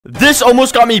This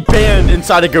almost got me banned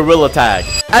inside of Gorilla Tag.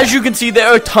 As you can see, there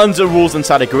are tons of rules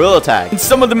inside of Gorilla Tag, and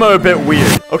some of them are a bit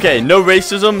weird. Okay, no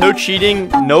racism, no cheating,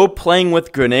 no playing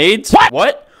with grenades.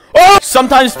 What? Oh!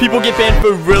 Sometimes people get banned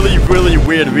for really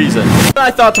weird reasons. And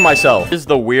I thought to myself, this is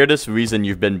the weirdest reason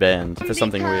you've been banned for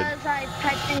something weird.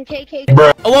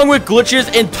 Along with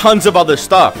glitches and tons of other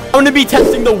stuff. I'm gonna be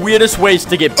testing the weirdest ways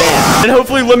to get banned. And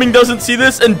hopefully Lemming doesn't see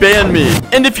this and ban me.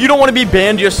 And if you don't want to be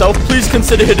banned yourself, please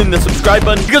consider hitting the subscribe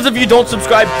button. Because if you don't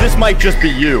subscribe, this might just be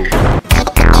you.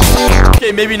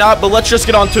 Okay, maybe not, but let's just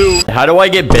get on to... How do I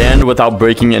get banned without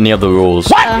breaking any of the rules?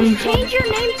 Change your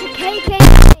name to KK.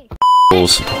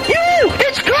 Rules.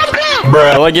 It's Cubcub!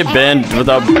 How do I get banned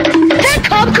without... Is that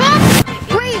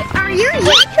Cubcub? Wait, are you a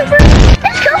YouTuber?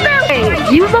 It's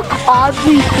Cubcub! You look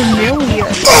oddly familiar.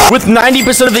 With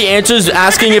 90% of the answers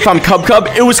asking if I'm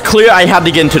Cubcub, it was clear I had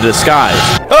to get into disguise.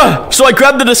 So I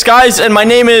grabbed the disguise and my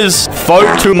name is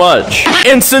Fart Too Much.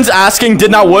 And since asking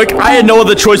did not work, I had no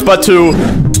other choice but to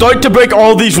start to break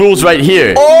all these rules right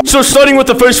here. So starting with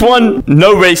the first one,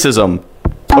 no racism.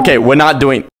 Okay, we're not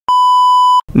doing...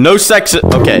 No sex...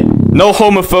 Okay. No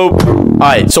homophobe.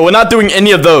 Alright, so we're not doing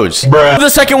any of those. The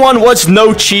second one was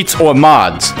no cheats or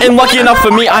mods. And lucky enough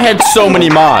for me, I had so many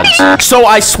mods. So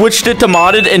I switched it to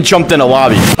modded and jumped in a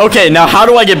lobby. Okay, now how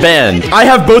do I get banned? I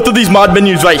have both of these mod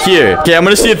menus right here. Okay, I'm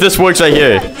gonna see if this works right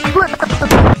here.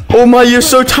 Oh my, you're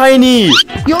so tiny.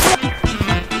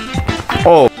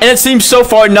 Oh, and it seems so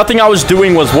far nothing I was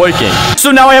doing was working.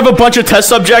 So now I have a bunch of test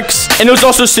subjects, and it was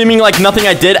also seeming like nothing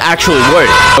I did actually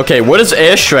worked. Okay, what does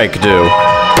airstrike do?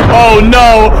 Oh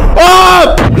no!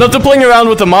 Ah! After playing around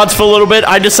with the mods for a little bit,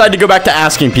 I decided to go back to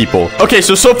asking people. Okay,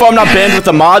 so far I'm not banned with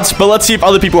the mods, but let's see if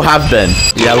other people have been.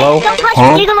 Yellow?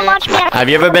 Have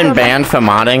you ever been banned for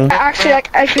modding? Actually, like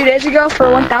a few days ago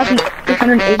for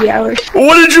 1,880 hours.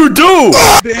 What did you do?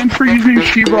 Banned for using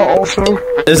Shiba also.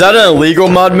 Is that an illegal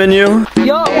mod menu?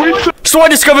 So I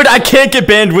discovered I can't get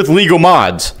banned with legal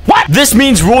mods. What? This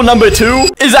means rule number 2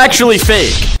 is actually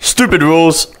fake. Stupid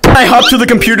rules. I hopped to the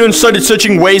computer and started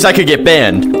searching ways I could get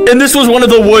banned. And this was one of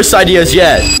the worst ideas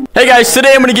yet. Hey guys,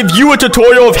 today I'm gonna give you a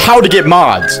tutorial of how to get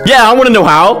mods. Yeah, I wanna know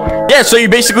how. Yeah, so you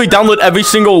basically download every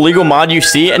single illegal mod you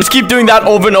see and just keep doing that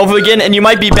over and over again and you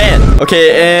might be banned.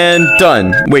 Okay, and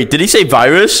done. Wait, did he say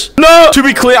virus? No! To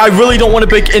be clear, I really don't want to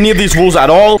break any of these rules at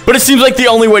all, but it seems like the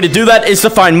only way to do that is to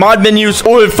find mod menus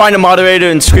or find a moderator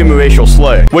and scream a racial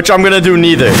slur, which I'm gonna do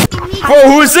neither. Bro,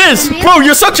 who is this? Bro,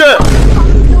 you're such a...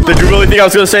 Did you really think I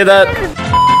was gonna say that?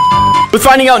 With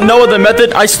finding out no other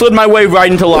method, I slid my way right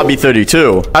into lobby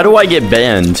 32. How do I get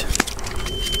banned?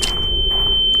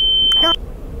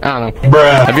 I don't know.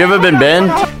 Bruh. Have you ever been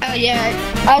banned? Yeah.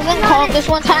 I was in call this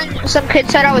one time. Some kid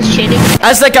said I was cheating.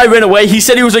 As that guy ran away, he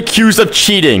said he was accused of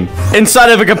cheating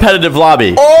inside of a competitive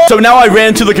lobby. So now I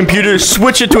ran to the computer,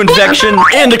 switched it to infection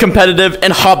and a competitive,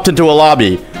 and hopped into a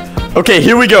lobby. Okay,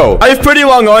 here we go. I have pretty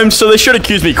long arms, so they should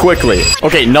accuse me quickly.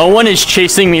 Okay, no one is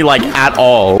chasing me, like, at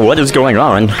all. What is going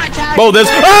on? Oh, there's...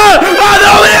 Ah! Ah,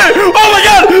 no, there! Oh, my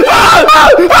God! Ah!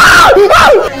 Ah!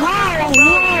 Ah!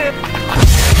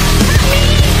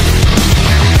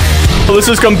 Oh, this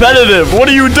is competitive. What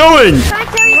are you doing?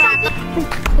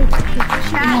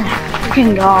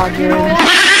 Fucking God,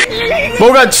 dude.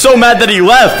 Bo got so mad that he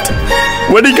left.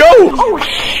 Where'd he go? Oh,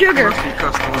 sugar.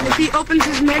 If he opens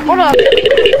his menu. Hold up.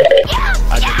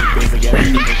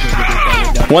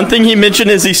 One thing he mentioned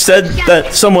is he said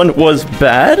that someone was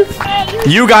bad.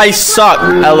 You guys suck,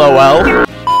 LOL.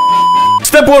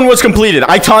 Step 1 was completed.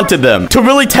 I taunted them. To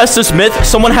really test this myth,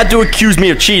 someone had to accuse me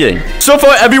of cheating. So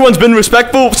far, everyone's been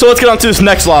respectful, so let's get on to this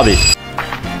next lobby.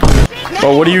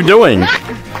 Oh, what are you doing?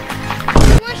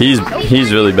 He's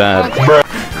really bad. Bruh.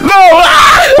 No!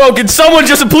 Ah! Oh, can someone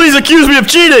just please accuse me of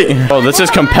cheating? Oh, this is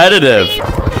competitive.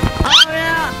 Oh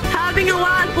yeah, having a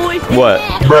lot, boys. What?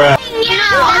 Bruh.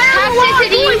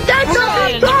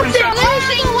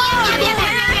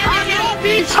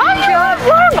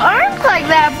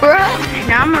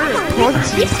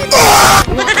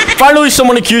 Finally,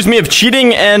 someone accused me of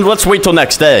cheating, and let's wait till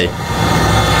next day.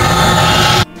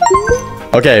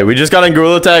 Okay, we just got in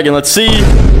Gorilla Tag, and let's see.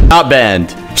 Not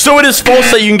banned. So it is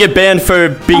false that you can get banned for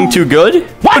being too good?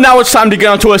 But now it's time to get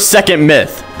onto a second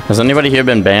myth. Has anybody here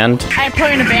been banned? I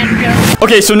put in a ban code.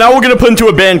 Okay, so now we're gonna put into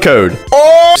a ban code.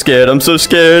 Oh! I'm scared, I'm so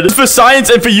scared. It's for science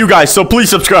and for you guys, so please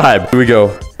subscribe. Here we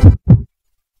go.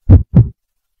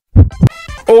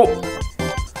 Oh.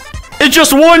 It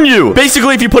just warned you.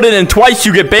 Basically, if you put it in twice,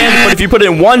 you get banned. But if you put it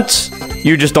in once,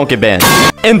 you just don't get banned.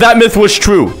 And that myth was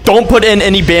true. Don't put in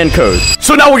any ban codes.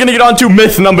 So now we're gonna get on to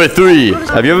myth number 3.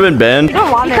 Have you ever been banned?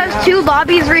 Because 2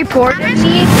 lobbies reported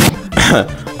me.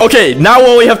 Okay, now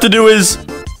all we have to do is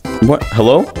What?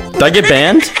 Hello? Did I get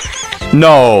banned?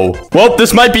 No. Well,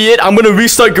 this might be it. I'm gonna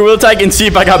restart Gorilla Tag and see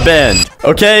if I got banned.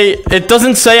 Okay, it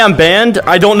doesn't say I'm banned.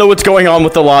 I don't know what's going on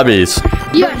with the lobbies.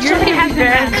 Yeah, you're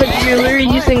banned because you're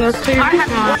literally using those two.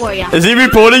 Is he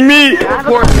reporting me?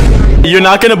 You're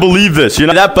not gonna believe this. You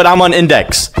know that, but I'm on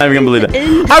index. I'm not even gonna believe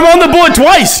it. I'm on the board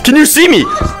twice. Can you see me?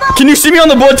 Can you see me on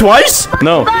the board twice?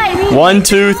 No. 1,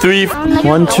 2, 3.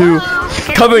 1, 2.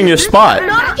 Covering your spot.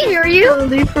 I can hear you.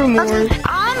 Leave for more.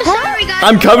 I'm sorry, guys.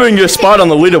 I'm covering your spot on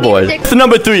the leaderboard. So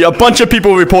number 3, a bunch of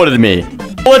people reported me.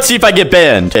 Let's see if I get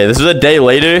banned. Okay, this is a day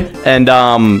later, and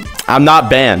I'm not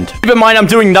banned. Keep in mind, I'm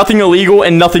doing nothing illegal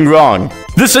and nothing wrong.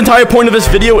 This entire point of this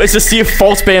video is to see if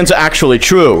false bans are actually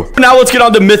true. Now let's get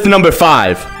on to myth number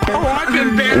 5.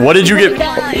 What did you get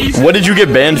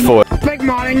banned for? Like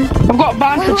modding. I've got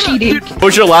banned for cheating. What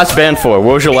was your last ban for?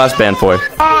 What was your last ban for?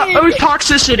 It was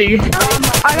toxicity.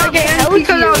 I got banned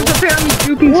because I was apparently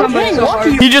juking somebody so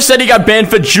hard. He just said he got banned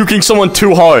for juking someone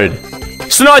too hard.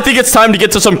 So now I think it's time to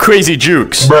get to some crazy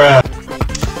jukes. Whoa,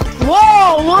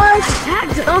 what?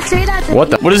 Don't say that. What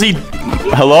the? What is he?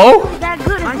 Hello?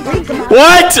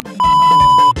 What? Go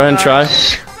ahead and try.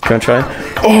 Go and try.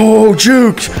 Oh,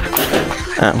 jukes.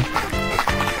 Ow.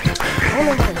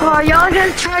 Oh, y'all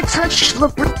gonna try to touch the...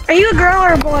 Are you a girl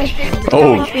or a boy?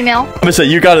 Oh. Female. I'm gonna say,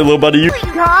 you got it, little buddy. You.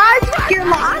 God, you're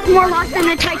lost. More lost than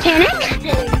the Titanic.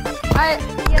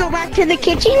 Go back to the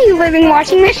kitchen, you living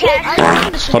washing machine.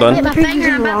 Hold on. You just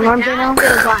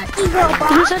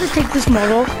had to take this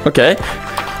model. Okay.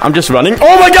 I'm just running.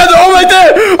 Oh my god, oh right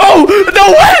there! Oh,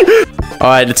 no way!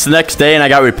 Alright, it's the next day and I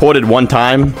got reported one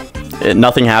time.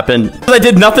 Nothing happened. I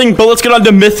did nothing, but let's get on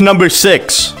to myth number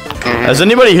 6. Has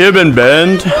anybody here been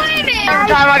banned? Every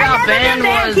time I got banned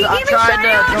was I tried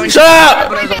to join Shut up!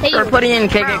 or putting in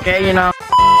KKK, you know.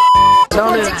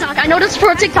 Don't do that. TikTok. I know this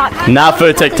for TikTok. Not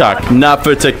for TikTok. Not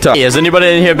for TikTok. Hey, has anybody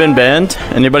in here been banned?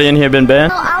 Anybody in here been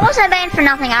banned? No, I wasn't banned for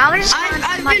nothing. I was just.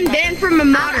 I've been banned from a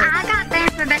modder. I got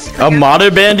banned for basically. A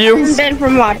modder banned you? Banned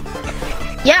from mod.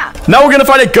 Yeah. Now we're gonna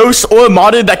find a ghost or a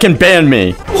modder that can ban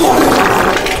me.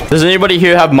 Does anybody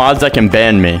here have mods that can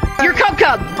ban me? You're Cub.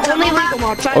 Only legal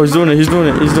mods. Oh, he's doing it. He's doing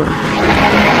it. He's doing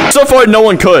it. So far, no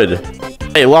one could.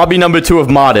 Hey, lobby number 2 of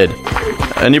modded.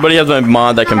 Anybody has a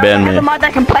mod that can ban The me? mod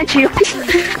that can punch you.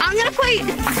 I'm gonna play.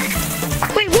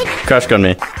 Wait, what? Crash gun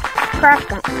me. Craft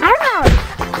gun. I don't know.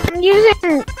 I'm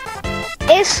using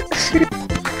this.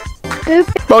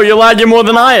 Bro, you're lagging more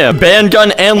than I am. Ban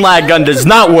gun and lag gun does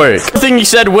not work. The thing he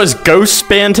said was ghosts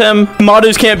banned him.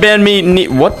 Modders can't ban me.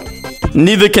 What?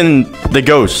 Neither can the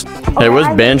ghost. Hey, where's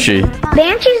Banshee?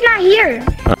 Banshee's not here.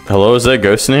 Hello, is there a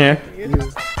ghost in here?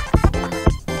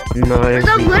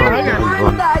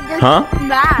 Huh?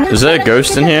 Is there a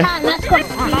ghost in here?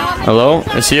 Hello?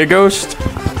 Is he a ghost?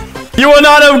 You are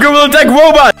not a Gorilla Tag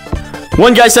robot!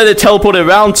 One guy said it teleported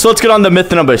around, so let's get on to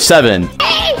myth number 7.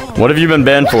 What have you been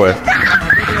banned for? I've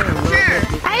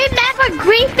been banned for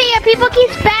green fear. People keep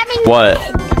spamming. What?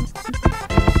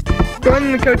 Go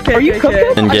in the code KKK. Are you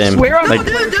cooking? In game. Swear on Like,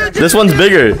 this one's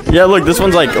bigger. Yeah, look, this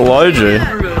one's like larger.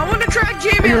 I want to try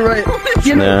Jamie. You're right.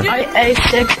 Yeah.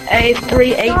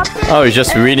 A6A38. Oh, he's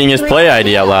just reading his play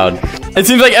ID out loud. It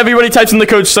seems like everybody types in the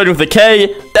code starting with a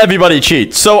K, everybody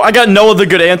cheats. So I got no other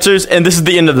good answers, and this is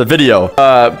the end of the video.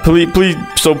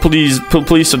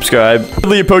 Please subscribe.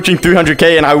 Really approaching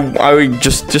 300K, and I would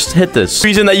just hit this.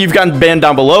 Reason that you've gotten banned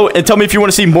down below, and tell me if you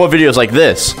want to see more videos like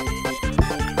this.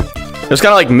 It's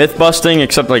kind of like myth busting,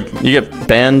 except like you get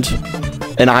banned,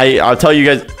 and I'll tell you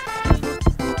guys.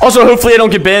 Also, hopefully I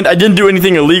don't get banned. I didn't do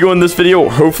anything illegal in this video,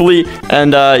 hopefully.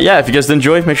 And yeah, if you guys did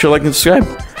enjoy, make sure to like and subscribe.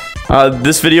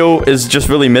 This video is just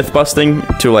really myth busting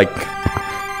to like.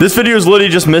 This video is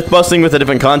literally just myth busting with a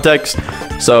different context.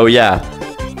 So yeah.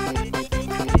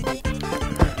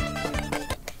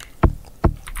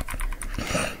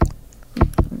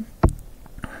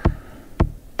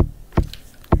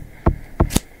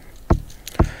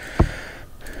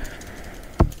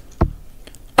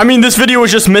 I mean, this video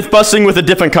was just myth busting with a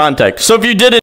different context. So if you didn't